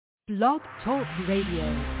Blog Talk Radio.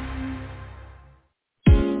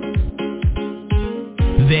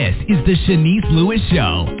 This is the Shanice Lewis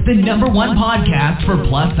Show, the #1 podcast for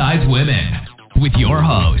plus-size women. With your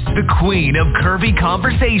host, the queen of curvy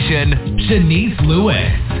conversation, Shanice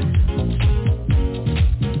Lewis.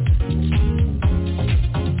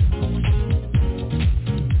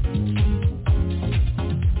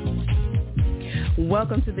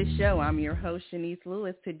 Welcome to the show. I'm your host, Shanice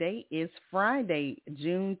Lewis. Today is Friday,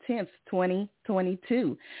 June 10th,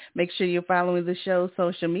 2022. Make sure you're following the show's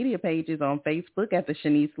social media pages on Facebook at The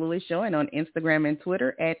Shanice Lewis Show and on Instagram and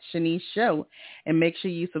Twitter at Shanice Show. And make sure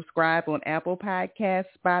you subscribe on Apple Podcasts,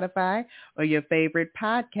 Spotify, or your favorite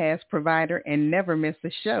podcast provider and never miss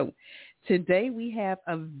a show. Today we have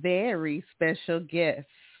a very special guest.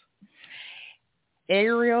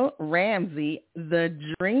 Erial Ramsey, the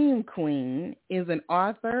Dream Queen, is an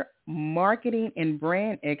author, marketing and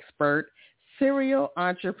brand expert, serial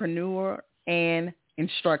entrepreneur, and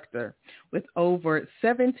instructor. With over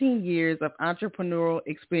 17 years of entrepreneurial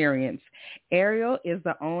experience, Erial is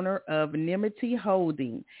the owner of Nimiety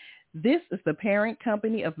Holdings. This is the parent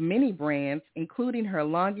company of many brands, including her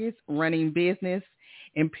longest-running business,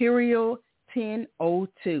 Imperial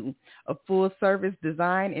 1002, a full-service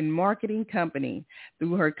design and marketing company.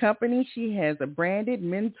 Through her company, she has branded,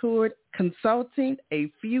 mentored, consulting a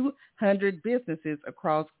few hundred businesses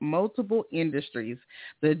across multiple industries.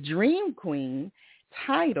 The Dream Queen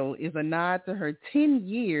title is a nod to her 10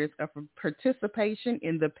 years of participation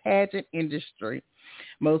in the pageant industry.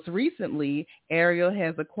 Most recently, Erial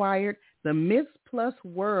has acquired the Miss Plus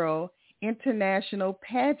World International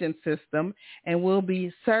Pageant System and will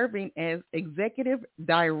be serving as executive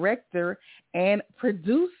director and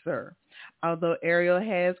producer. Although Erial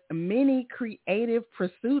has many creative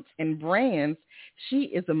pursuits and brands, she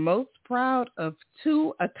is the most proud of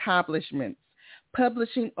two accomplishments: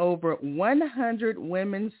 publishing over 100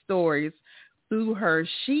 women's stories through her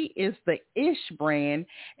She Is the Ish brand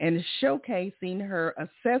and showcasing her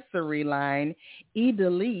accessory line,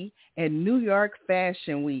 e.dele, at New York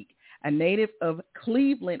Fashion Week. A native of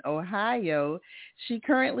Cleveland, Ohio, she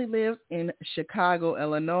currently lives in Chicago,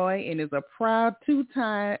 Illinois, and is a proud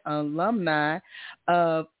two-time alumna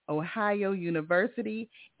of Ohio University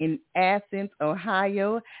in Athens,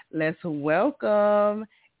 Ohio. Let's welcome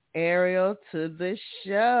Erial to the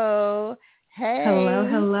show. Hey.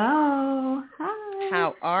 Hello. Hi.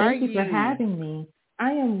 How are you? Thank you for having me.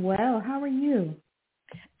 I am well. How are you?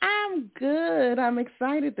 I'm good. I'm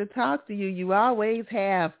excited to talk to you. You always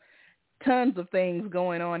have tons of things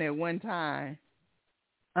going on at one time.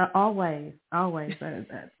 Always.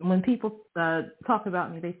 When people talk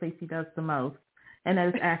about me, they say she does the most, and that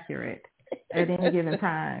is accurate at any given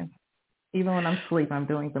time. Even when I'm asleep, I'm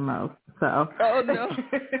doing the most. So. Oh no,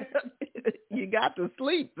 you got to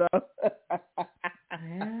sleep though.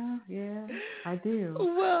 Yeah, I do.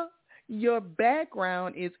 Well, your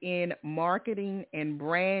background is in marketing and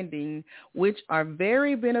branding, which are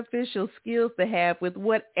very beneficial skills to have with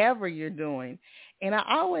whatever you're doing. And I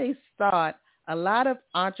always thought a lot of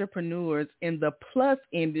entrepreneurs in the plus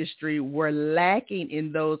industry were lacking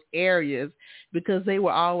in those areas because they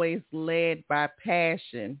were always led by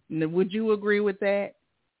passion. Would you agree with that?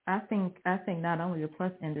 I think not only the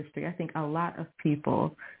plus industry, I think a lot of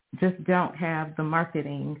people just don't have the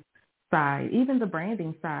marketing side, even the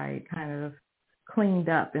branding side, kind of cleaned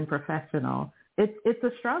up and professional. It's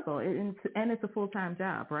a struggle, and it's a full-time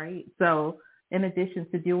job, right? So in addition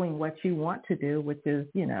to doing what you want to do, which is,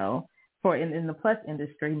 for in the plus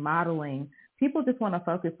industry, modeling, people just want to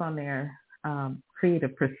focus on their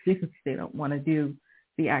creative pursuits. They don't want to do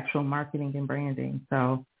the actual marketing and branding.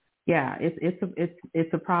 So yeah,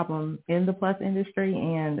 it's a problem in the plus industry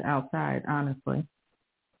and outside, honestly.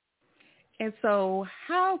 And so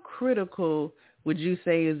how critical would you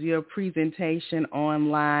say is your presentation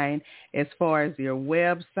online as far as your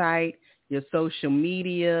website, your social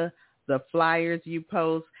media, the flyers you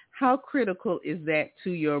post? How critical is that to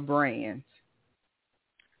your brand?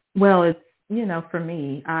 Well, it's, for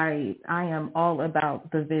me, I am all about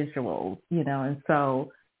the visuals, and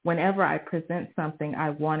so whenever I present something, I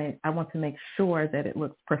want to make sure that it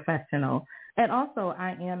looks professional. And also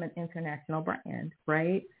I am an international brand,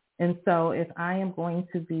 right? And so if I am going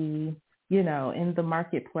to be, in the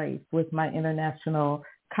marketplace with my international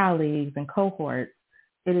colleagues and cohorts,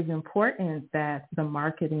 it is important that the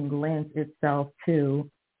marketing lends itself to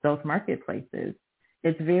those marketplaces.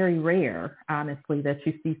 It's very rare, honestly, that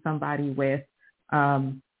you see somebody with,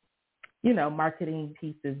 marketing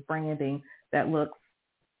pieces, branding that looks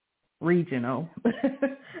regional,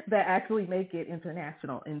 that actually make it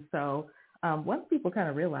international. And so once people kind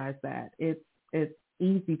of realize that, it's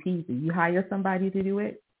easy peasy. You hire somebody to do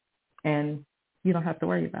it and you don't have to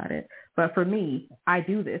worry about it. But for me, I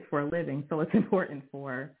do this for a living, so it's important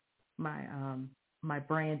for my my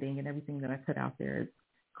branding and everything that I put out there is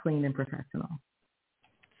clean and professional.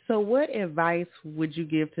 So what advice would you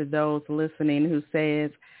give to those listening who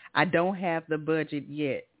says, I don't have the budget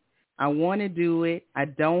yet. I want to do it. I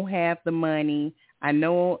don't have the money. I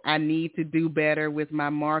know I need to do better with my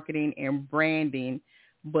marketing and branding,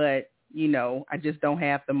 but, I just don't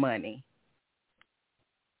have the money.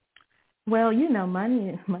 Well,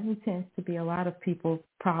 money tends to be a lot of people's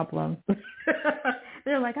problems.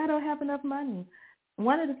 They're like, I don't have enough money.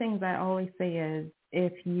 One of the things I always say is,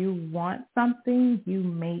 if you want something, you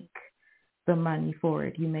make the money for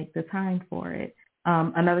it. You make the time for it.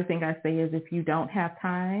 Another thing I say is, if you don't have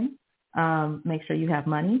time, make sure you have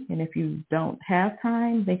money. And if you don't have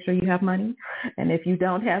time, make sure you have money. And if you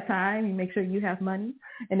don't have time, you make sure you have money.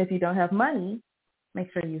 And if you don't have money,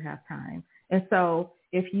 make sure you have time. And so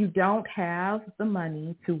if you don't have the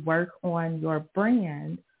money to work on your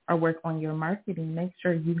brand or work on your marketing, make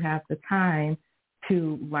sure you have the time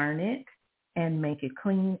to learn it and make it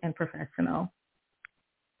clean and professional.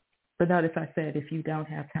 But notice I said, if you don't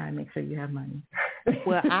have time, make sure you have money.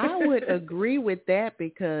 Well, I would agree with that,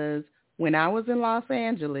 because when I was in Los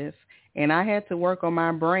Angeles and I had to work on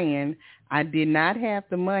my brand, I did not have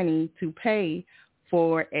the money to pay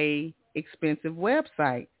for a expensive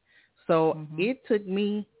website. So it took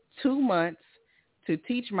me 2 months to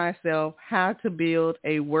teach myself how to build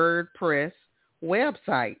a WordPress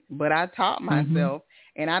website. But I taught myself,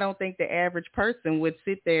 and I don't think the average person would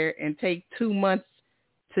sit there and take 2 months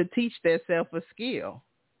to teach themselves a skill.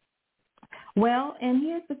 Well, and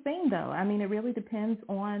here's the thing, though. I mean, it really depends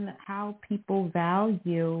on how people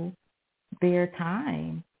value their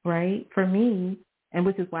time, right? For me, and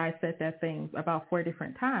which is why I said that thing about 4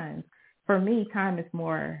 different times, for me, time is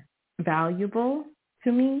more valuable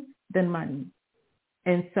to me than money.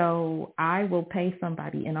 And so I will pay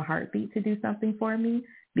somebody in a heartbeat to do something for me,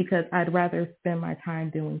 because I'd rather spend my time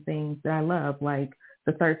doing things that I love, like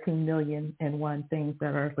the 13 million and one things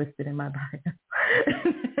that are listed in my bio.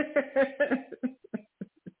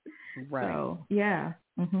 Right. So, yeah.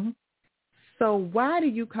 Mm-hmm. So why do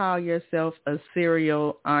you call yourself a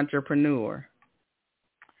serial entrepreneur?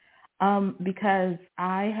 Because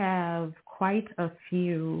I have quite a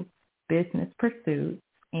few business pursuits,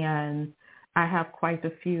 and I have quite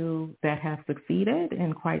a few that have succeeded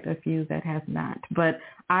and quite a few that have not. But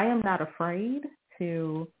I am not afraid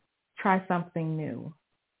to try something new.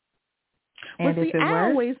 And well, see, if it I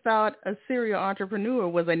works, always thought a serial entrepreneur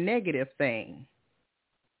was a negative thing.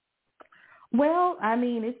 well, I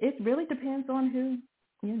mean, it really depends on who,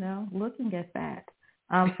 looking at that.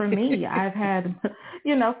 For me, I've had,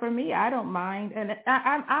 for me, I don't mind. And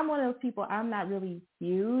I'm one of those people, I'm not really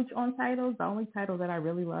huge on titles. The only title that I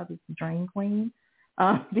really love is Dream Queen,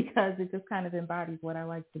 because it just kind of embodies what I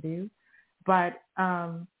like to do. But,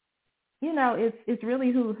 it's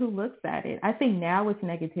really who looks at it. I think now it's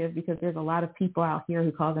negative because there's a lot of people out here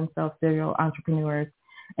who call themselves serial entrepreneurs,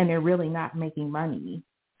 and they're really not making money.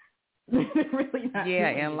 Really not. Yeah,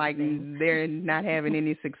 and like they're not having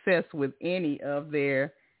any success with any of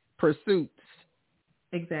their pursuits.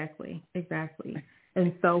 Exactly.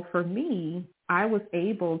 And so for me, I was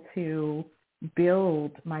able to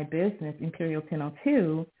build my business, Imperial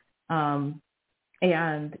 1002,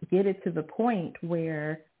 and get it to the point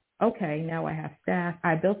where, okay, now I have staff.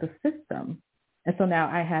 I built a system. And so now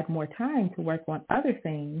I had more time to work on other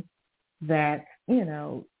things that,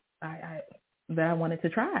 I wanted to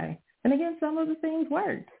try. And again, some of the things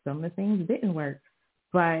worked. Some of the things didn't work.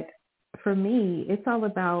 But for me, it's all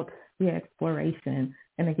about the exploration.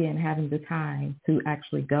 And again, having the time to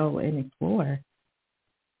actually go and explore.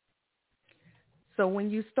 So when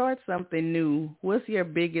you start something new, what's your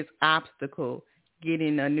biggest obstacle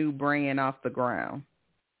getting a new brand off the ground?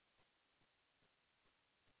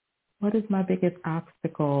 What is my biggest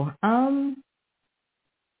obstacle? I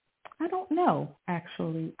don't know,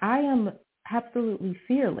 actually. I am absolutely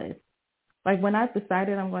fearless. Like when I've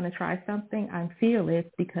decided I'm going to try something, I'm fearless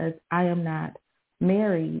because I am not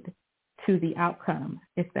married to the outcome,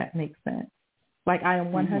 if that makes sense. Like I am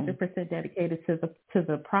 100% dedicated to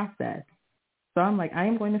the process. So I'm like, I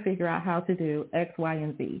am going to figure out how to do X, Y,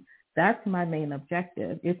 and Z. That's my main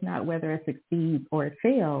objective. It's not whether it succeeds or it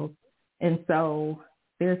fails. And so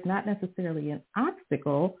there's not necessarily an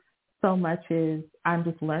obstacle so much as I'm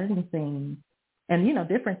just learning things. And,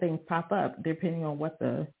 different things pop up depending on what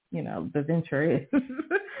the venture is.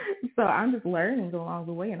 So I'm just learning along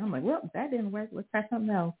the way. And I'm like, well, that didn't work. Let's try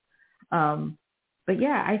something else. But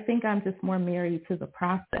yeah, I think I'm just more married to the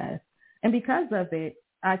process. And because of it,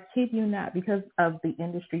 I kid you not, because of the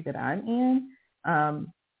industry that I'm in,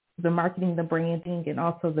 the marketing, the branding, and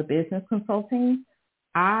also the business consulting,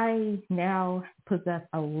 I now possess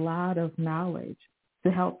a lot of knowledge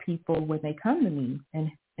to help people when they come to me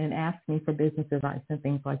and ask me for business advice and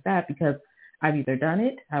things like that, because I've either done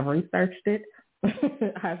it, I've researched it,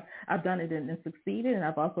 I've done it and succeeded, and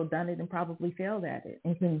I've also done it and probably failed at it,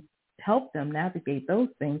 and can help them navigate those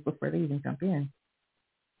things before they even jump in.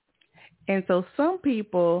 And so some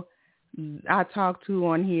people I talk to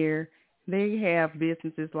on here, they have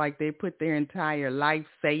businesses like they put their entire life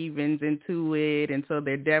savings into it, and so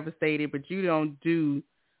they're devastated, but you don't do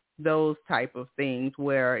those type of things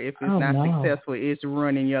where if it's not successful, it's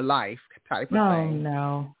ruining your life type of thing.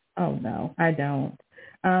 No, I don't.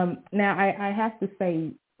 Now, I have to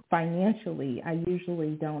say, financially, I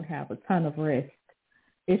usually don't have a ton of risk.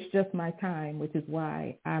 It's just my time, which is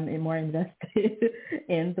why I'm more invested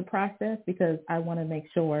in the process, because I want to make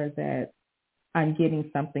sure that I'm getting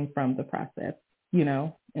something from the process, you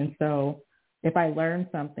know? And so if I learn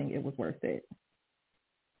something, it was worth it.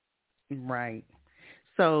 Right.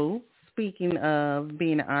 So speaking of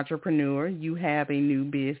being an entrepreneur, you have a new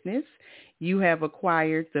business. You have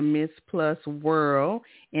acquired the Miss Plus World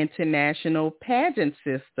International Pageant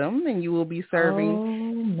System, and you will be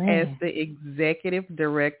serving as the executive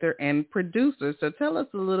director and producer. So tell us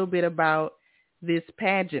a little bit about this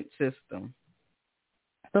pageant system.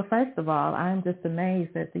 So first of all, I'm just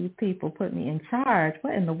amazed that these people put me in charge.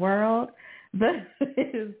 What in the world? This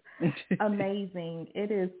is amazing.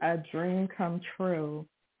 It is a dream come true.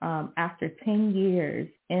 After 10 years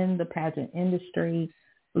in the pageant industry,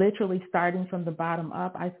 literally starting from the bottom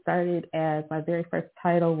up, I started as my very first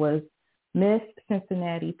title was Miss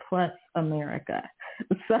Cincinnati Plus America.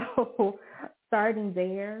 So starting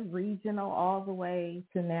there, regional all the way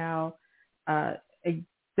to now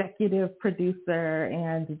executive producer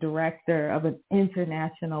and director of an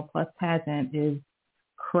international plus pageant is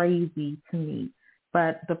crazy to me.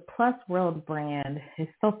 But the Plus World brand is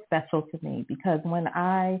so special to me because when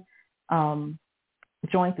I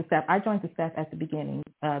joined the staff at the beginning.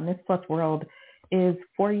 Miss Plus World is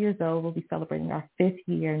 4 years old. We'll be celebrating our 5th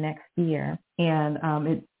year next year. And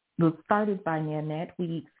it was started by Nanette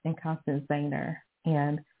Weeks and Constance Zahner.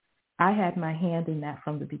 And I had my hand in that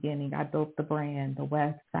from the beginning. I built the brand, the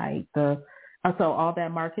website, so all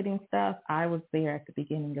that marketing stuff. I was there at the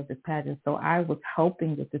beginning of this pageant. So I was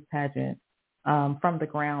helping with this pageant from the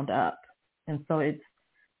ground up. And so it's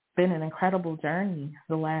been an incredible journey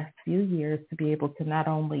the last few years to be able to not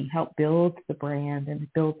only help build the brand and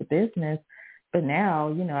build the business, but now,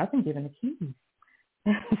 you know, I've been given the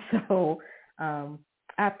keys. So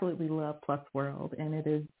absolutely love Plus World, and it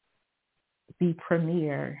is the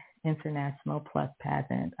premier international plus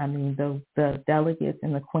pageant. I mean, the delegates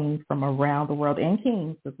and the queens from around the world, and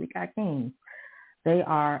kings, because we got kings, they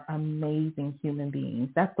are amazing human beings.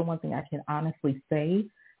 That's the one thing I can honestly say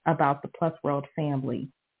about the Plus World family.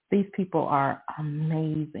 These people are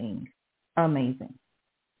amazing, amazing.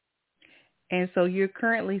 And so you're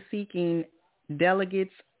currently seeking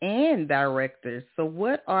delegates and directors. So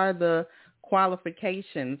what are the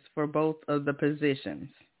qualifications for both of the positions?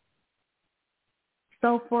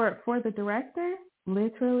 So for the director,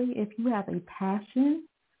 literally, if you have a passion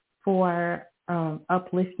for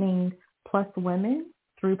uplifting plus women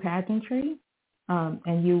through pageantry,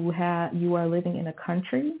 and you are living in a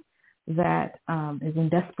country that is in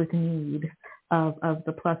desperate need of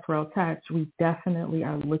the Plus World touch, we definitely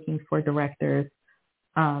are looking for directors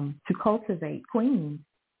to cultivate queens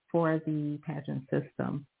for the pageant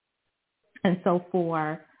system. And so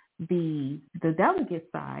for the delegate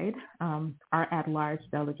side, our at-large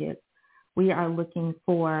delegates, we are looking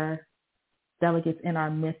for delegates in our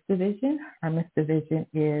Miss division. Our Miss division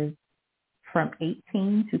is from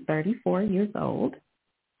 18 to 34 years old.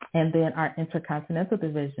 And then our intercontinental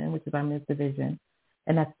division, which is our Miss division,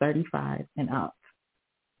 and that's 35 and up.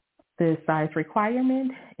 The size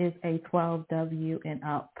requirement is a 12W and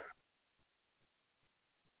up.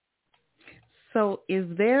 So is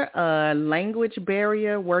there a language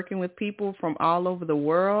barrier working with people from all over the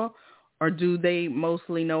world, or do they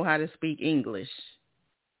mostly know how to speak English?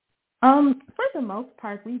 For the most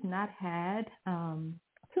part, we've not had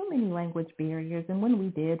too many language barriers. And when we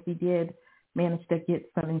did manage to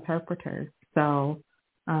get some interpreters. So,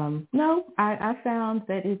 no, I found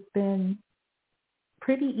that it's been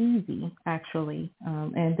pretty easy, actually.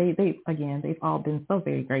 And they've all been so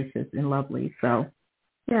very gracious and lovely. So,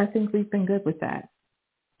 yeah, I think we've been good with that.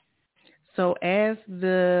 So as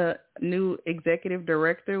the new executive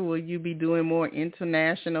director, will you be doing more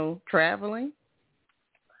international traveling?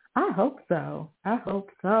 I hope so.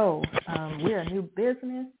 We're a new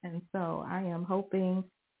business, and so I am hoping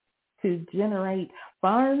to generate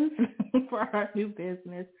funds for our new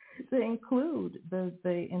business to include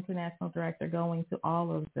the international director going to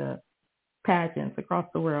all of the pageants across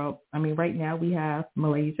the world. I mean, right now we have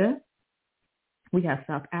Malaysia, we have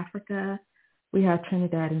South Africa, we have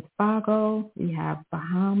Trinidad and Tobago, we have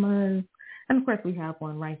Bahamas, and of course we have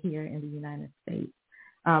one right here in the United States.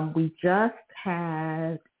 We just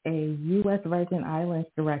had a U.S. Virgin Islands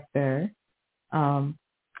director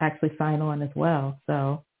actually sign on as well.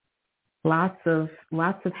 So lots of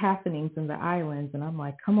happenings in the islands, and I'm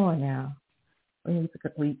like, come on now.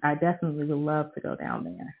 I definitely would love to go down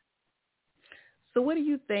there. So what do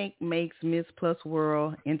you think makes Miss Plus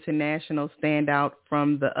World International stand out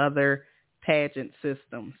from the other pageant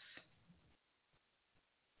systems?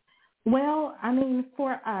 Well, I mean,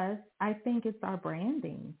 for us, I think it's our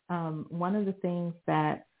branding. One of the things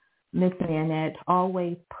that Miss Nanette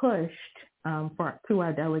always pushed to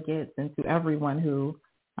our delegates and to everyone who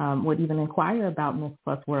would even inquire about Miss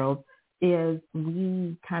Plus World is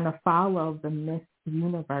we kind of follow the Miss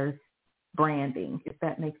Universe branding, if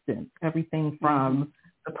that makes sense. Everything from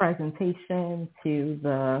the presentation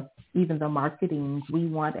to even the marketing, we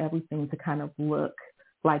want everything to kind of look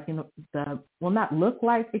like, not look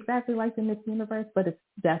like exactly like the Miss Universe, but it's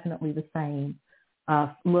definitely the same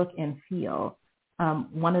look and feel.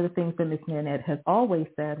 One of the things that Miss Nanette has always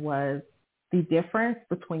said was the difference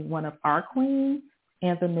between one of our queens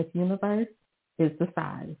and the Miss Universe is the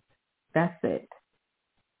size. That's it.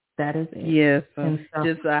 That is it. Yes,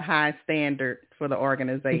 just a high standard for the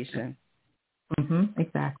organization.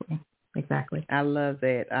 Exactly. I love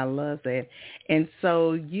that. And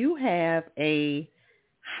so you have a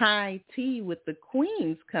high tea with the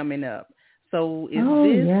queens coming up. So is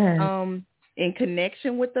this in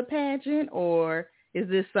connection with the pageant, or is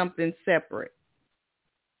this something separate?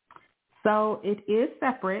 So it is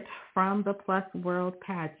separate from the Plus World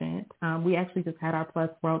pageant. We actually just had our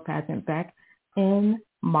Plus World pageant back in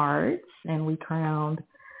March, and we crowned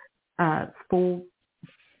 4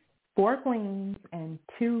 queens and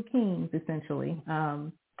 2 kings, essentially.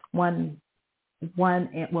 How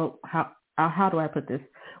do I put this?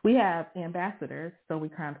 We have ambassadors, so we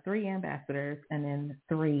crowned 3 ambassadors and then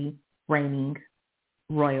 3 reigning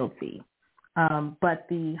royalty. But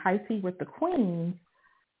the high tea with the queens,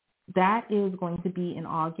 that is going to be in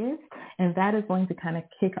August, and that is going to kind of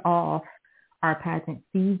kick off our pageant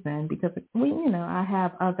season because I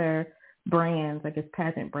have other brands, I guess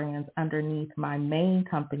pageant brands underneath my main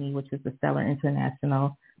company, which is the Stellar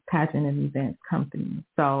International Pageant and Events Company.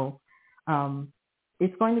 So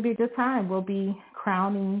it's going to be a good time. We'll be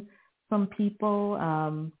crowning some people.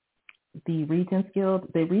 The Regents Guild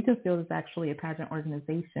is actually a pageant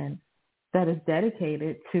organization that is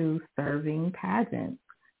dedicated to serving pageants.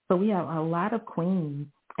 So we have a lot of queens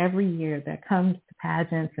every year that comes to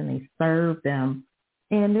pageants and they serve them.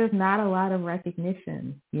 And there's not a lot of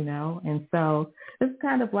recognition, and so it's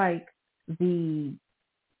kind of like the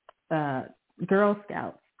Girl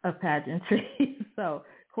Scouts of pageantry. So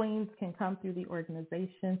queens can come through the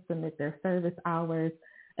organization, submit their service hours,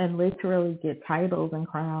 and literally get titles and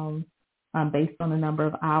crowns based on the number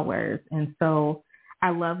of hours. And so I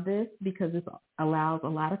love this because it allows a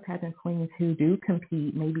lot of pageant queens who do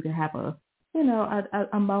compete maybe to have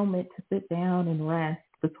a moment to sit down and rest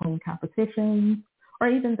between competitions, or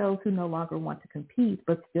even those who no longer want to compete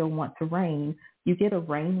but still want to reign. You get a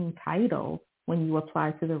reigning title when you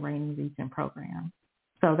apply to the Reigning Regent program.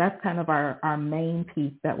 So that's kind of our main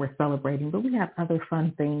piece that we're celebrating. But we have other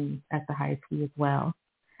fun things at the high tea as well.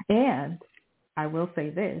 And I will say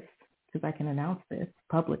this, because I can announce this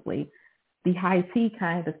publicly, the high tea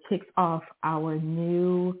kind of kicks off our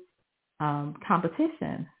new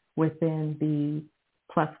competition within the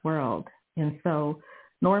Plus World. And so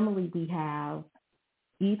normally we have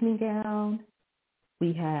evening gown,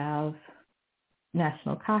 we have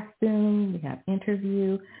national costume, we have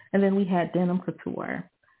interview, and then we had denim couture.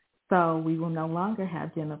 So we will no longer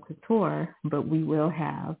have denim couture, but we will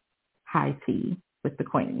have high tea with the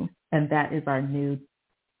queen. And that is our new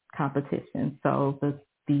competition. So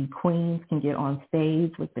the queens can get on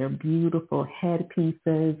stage with their beautiful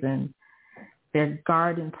headpieces and their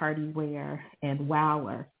garden party wear and wow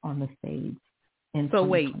us on the stage. So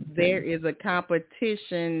wait, there is a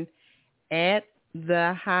competition at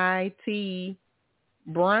the high tea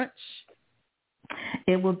brunch?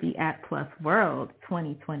 It will be at Plus World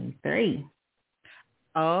 2023.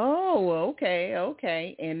 Oh,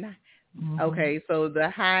 okay. And okay, so the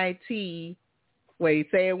high tea, wait,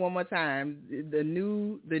 say it one more time. The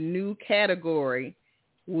new category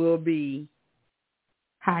will be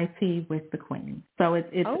High tea with the queen. So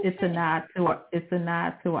it's a nod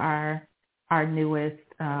to our newest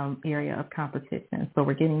area of competition. So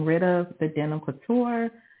we're getting rid of the denim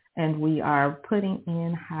couture, and we are putting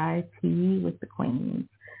in high tea with the queen.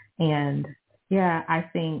 And yeah, I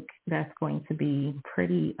think that's going to be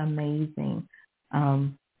pretty amazing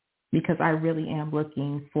because I really am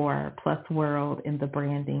looking for Plus World in the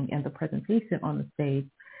branding and the presentation on the stage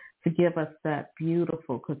to give us that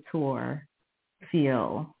beautiful couture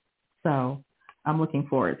feel. So I'm looking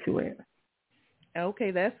forward to it.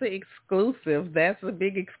 Okay, that's the exclusive. That's a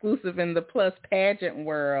big exclusive in the Plus pageant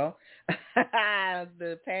world.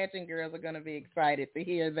 The pageant girls are going to be excited to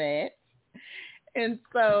hear that. And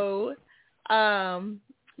so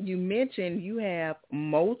you mentioned you have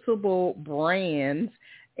multiple brands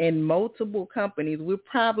and multiple companies. We're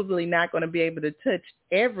probably not going to be able to touch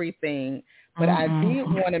everything, but I did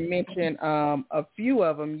want to mention a few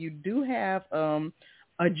of them. You do have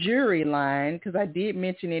a jewelry line, because I did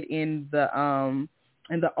mention it in the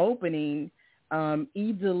opening,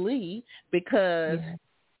 e.dele, because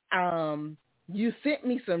you sent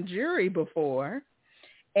me some jewelry before,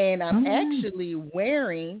 and I'm actually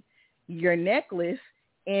wearing your necklace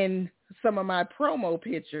in some of my promo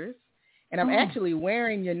pictures, and I'm actually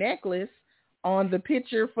wearing your necklace on the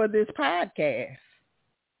picture for this podcast.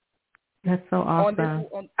 That's so awesome.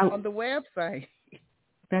 On the website.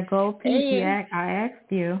 That gold piece, I asked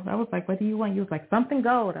you. I was like, what do you want? You was like, something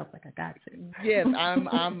gold. I was like, I got you. Yes,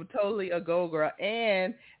 I'm totally a gold girl.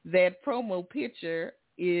 And that promo picture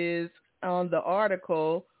is on the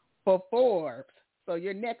article for Forbes. So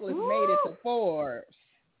your necklace made it to Forbes.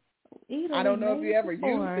 I don't know if you ever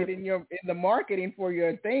used it in the marketing for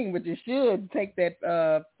your thing, but you should take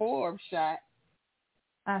that Forbes shot.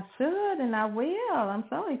 I should, and I will. I'm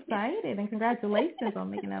so excited, and congratulations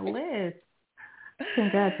on making that list.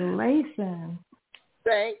 Congratulations.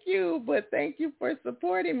 Thank you, but thank you for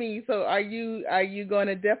supporting me. So are you going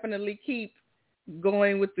to definitely keep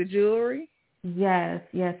going with the jewelry? Yes,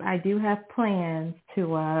 I do have plans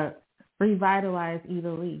to revitalize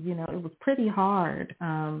e.dele. You know, it was pretty hard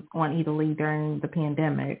on e.dele during the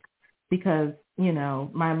pandemic because, you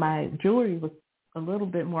know, my jewelry was a little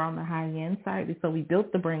bit more on the high-end side. So we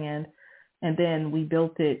built the brand, and then we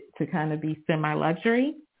built it to kind of be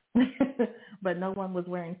semi-luxury. But no one was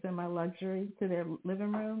wearing semi-luxury to their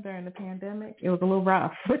living room during the pandemic. It was a little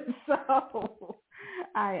rough. So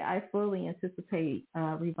I fully anticipate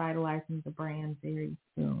revitalizing the brand very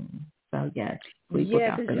soon. So, yes, please look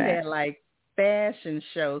out for that. Yeah, because you had, like, fashion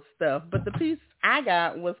show stuff. But the piece I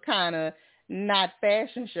got was kind of not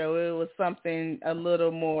fashion show. It was something a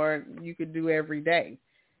little more you could do every day.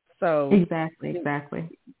 So Exactly.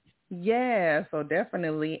 Yeah, so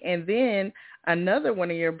definitely. And then another one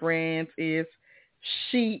of your brands is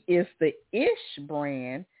She Is the Ish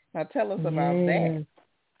brand. Now tell us about that.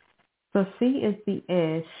 So She Is the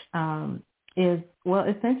Ish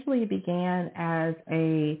essentially began as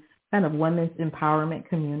a kind of women's empowerment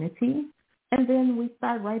community. And then we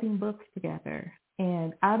started writing books together.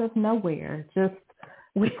 And out of nowhere,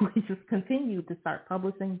 we just continued to start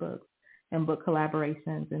publishing books and book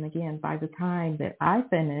collaborations. And again, by the time that I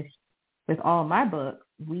finished with all my books,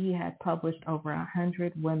 we had published over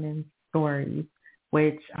 100 women's stories,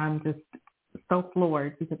 which I'm just so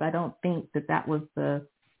floored because I don't think that was the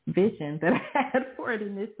vision that I had for it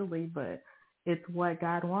initially, but it's what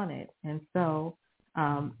God wanted. And so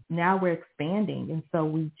now we're expanding. And so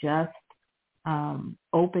we just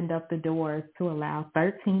opened up the doors to allow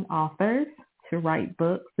 13 authors to write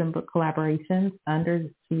books and book collaborations under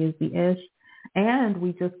She Is the Ish. And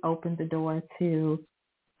we just opened the door to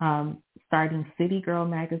starting City Girl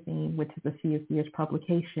magazine, which is a She Is the Ish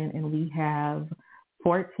publication. And we have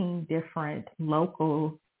 14 different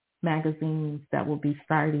local magazines that will be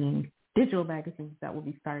starting, digital magazines that will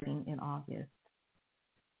be starting in August.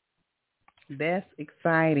 That's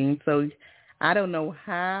exciting. So I don't know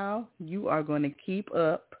how you are going to keep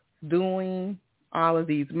up doing all of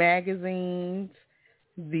these magazines,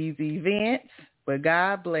 these events, but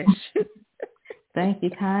God bless you. Thank you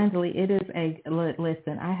kindly. It is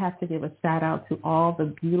listen, I have to give a shout out to all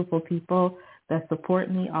the beautiful people that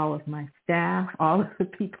support me, all of my staff, all of the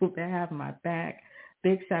people that have my back.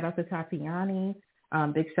 Big shout out to Tatiani.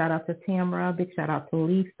 Big shout out to Tamara. Big shout out to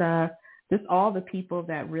Lisa. Just all the people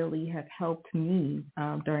that really have helped me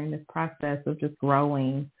during this process of just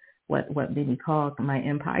growing what many call my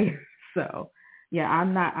empire. So, yeah,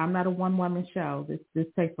 I'm not a one-woman show. This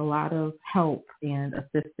takes a lot of help and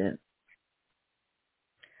assistance.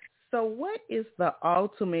 So what is the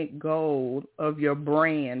ultimate goal of your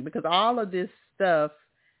brand? Because all of this stuff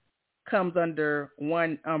comes under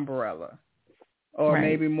one umbrella. or Right.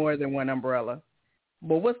 maybe more than one umbrella.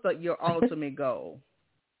 But what's your ultimate goal?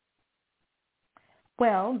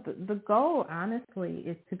 Well, the goal, honestly,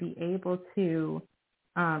 is to be able to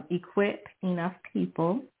equip enough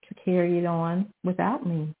people to carry it on without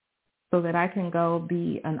me, so that I can go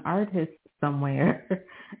be an artist somewhere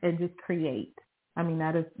and just create. I mean,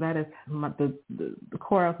 that is the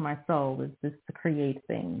core of my soul, is just to create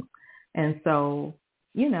things. And so,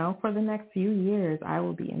 for the next few years, I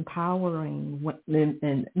will be empowering,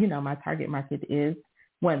 and my target market is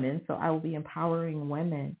women, so I will be empowering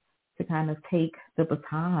women to kind of take the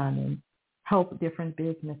baton and help different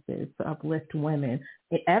businesses to uplift women.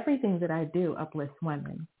 Everything that I do uplifts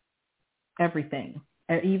women. Everything.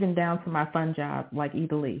 Even down to my fun job like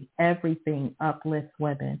e.dele. Everything uplifts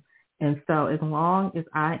women. And so as long as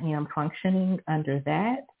I am functioning under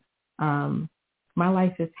that, my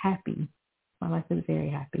life is happy. My life is very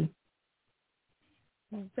happy.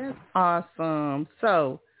 That's awesome.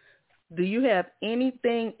 So do you have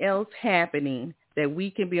anything else happening that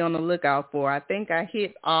we can be on the lookout for? I think I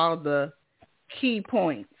hit all the key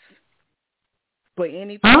points. But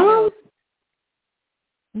anything else?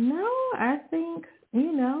 No, I think,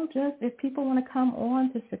 just if people want to come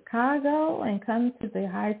on to Chicago and come to the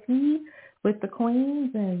high tea with the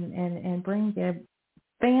queens and bring their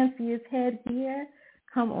fanciest head gear,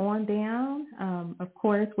 come on down. Of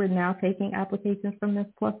course, we're now taking applications from Miss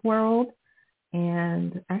Plus World,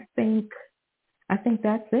 and I think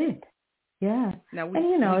that's it. Yeah. Now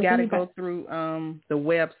we got to go through the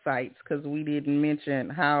websites, because we didn't mention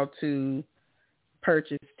how to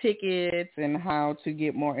purchase tickets and how to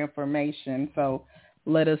get more information. So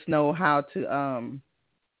let us know how to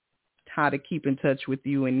keep in touch with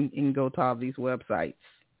you and go to all these websites.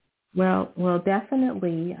 Well,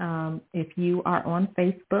 definitely. If you are on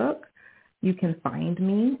Facebook, you can find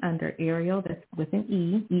me under Erial, that's with an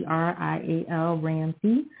E, Erial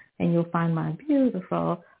Ramsey, and you'll find my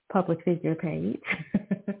beautiful public figure page,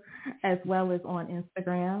 as well as on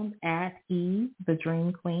Instagram at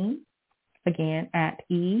e.the.dream.queen. Again, at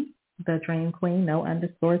e.the.dream.queen, no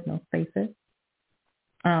underscores, no spaces.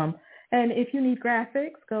 And if you need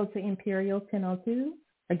graphics, go to Imperial 1002.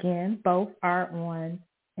 Again, both are on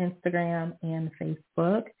Instagram and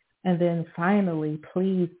Facebook. And then finally,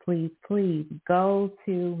 please, please, please go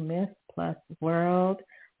to Miss Plus World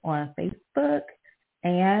on Facebook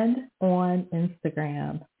and on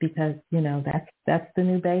Instagram, because, that's the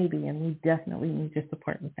new baby, and we definitely need your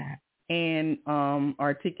support with that. And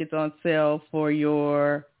are tickets on sale for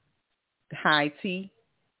your high tea?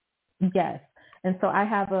 Yes. And so I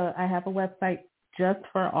have a website just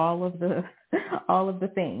for all of the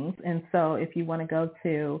things. And so if you want to go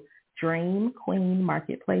to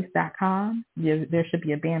dreamqueenmarketplace.com, there should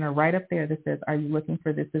be a banner right up there that says, "Are you looking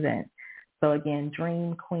for this event?" So again,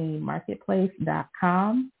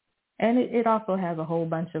 dreamqueenmarketplace.com. And it also has a whole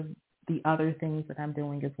bunch of the other things that I'm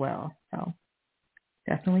doing as well. So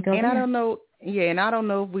definitely go there. I don't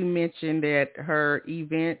know if we mentioned that her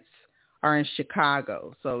events are in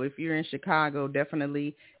Chicago. So if you're in Chicago,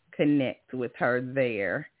 definitely connect with her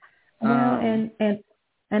there. Well,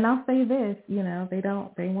 and I'll say this,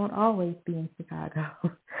 they won't always be in Chicago.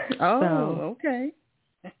 Oh, so, okay.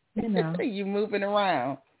 You moving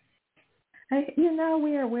around.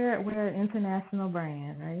 We're an international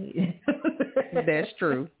brand, right? That's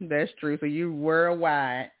true. So you're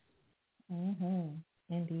worldwide. Mm-hmm.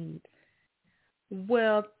 Indeed.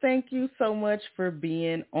 Well, thank you so much for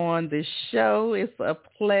being on the show. It's a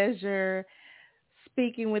pleasure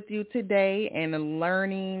speaking with you today and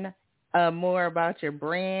learning more about your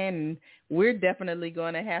brand. And we're definitely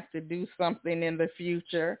going to have to do something in the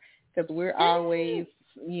future, because we're always,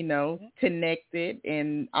 connected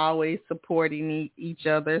and always supporting each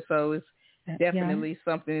other. So it's definitely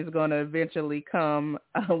something that's going to eventually come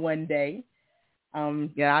one day.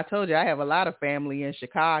 I told you I have a lot of family in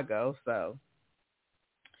Chicago, so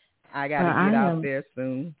I got to get out there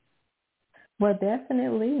soon. Well,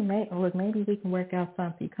 definitely. Maybe we can work out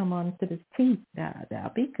something. Come on to this tea.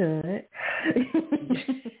 That'll be good.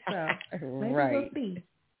 So maybe we'll see.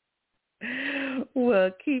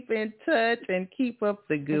 Well, keep in touch and keep up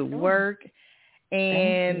the good work.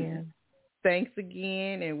 And thanks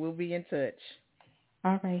again, and we'll be in touch.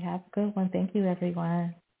 All right. Have a good one. Thank you,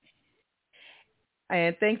 everyone.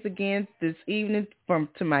 And thanks again this evening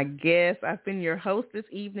to my guest. I've been your host this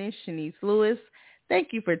evening, Shanice Lewis.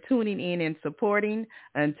 Thank you for tuning in and supporting.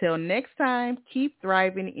 Until next time, keep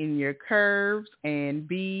thriving in your curves and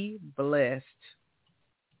be blessed.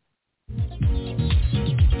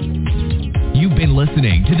 You've been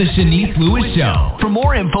listening to The Shanice Lewis Show. For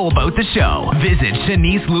more info about the show, visit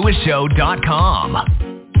ShaniceLewisShow.com.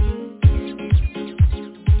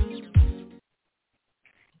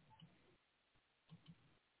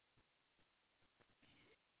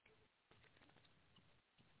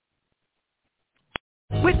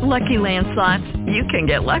 With Lucky Land Slots, you can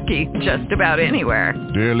get lucky just about anywhere.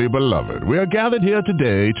 Dearly beloved, we are gathered here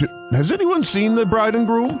today to... Has anyone seen the bride and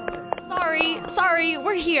groom? Sorry,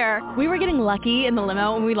 we're here. We were getting lucky in the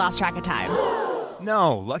limo and we lost track of time.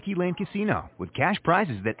 No, Lucky Land Casino, with cash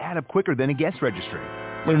prizes that add up quicker than a guest registry.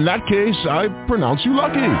 In that case, I pronounce you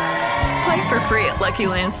lucky. Play for free at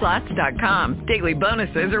LuckyLandSlots.com. Daily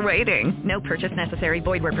bonuses are waiting. No purchase necessary.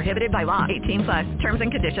 Void where prohibited by law. 18+. Terms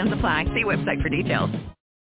and conditions apply. See website for details.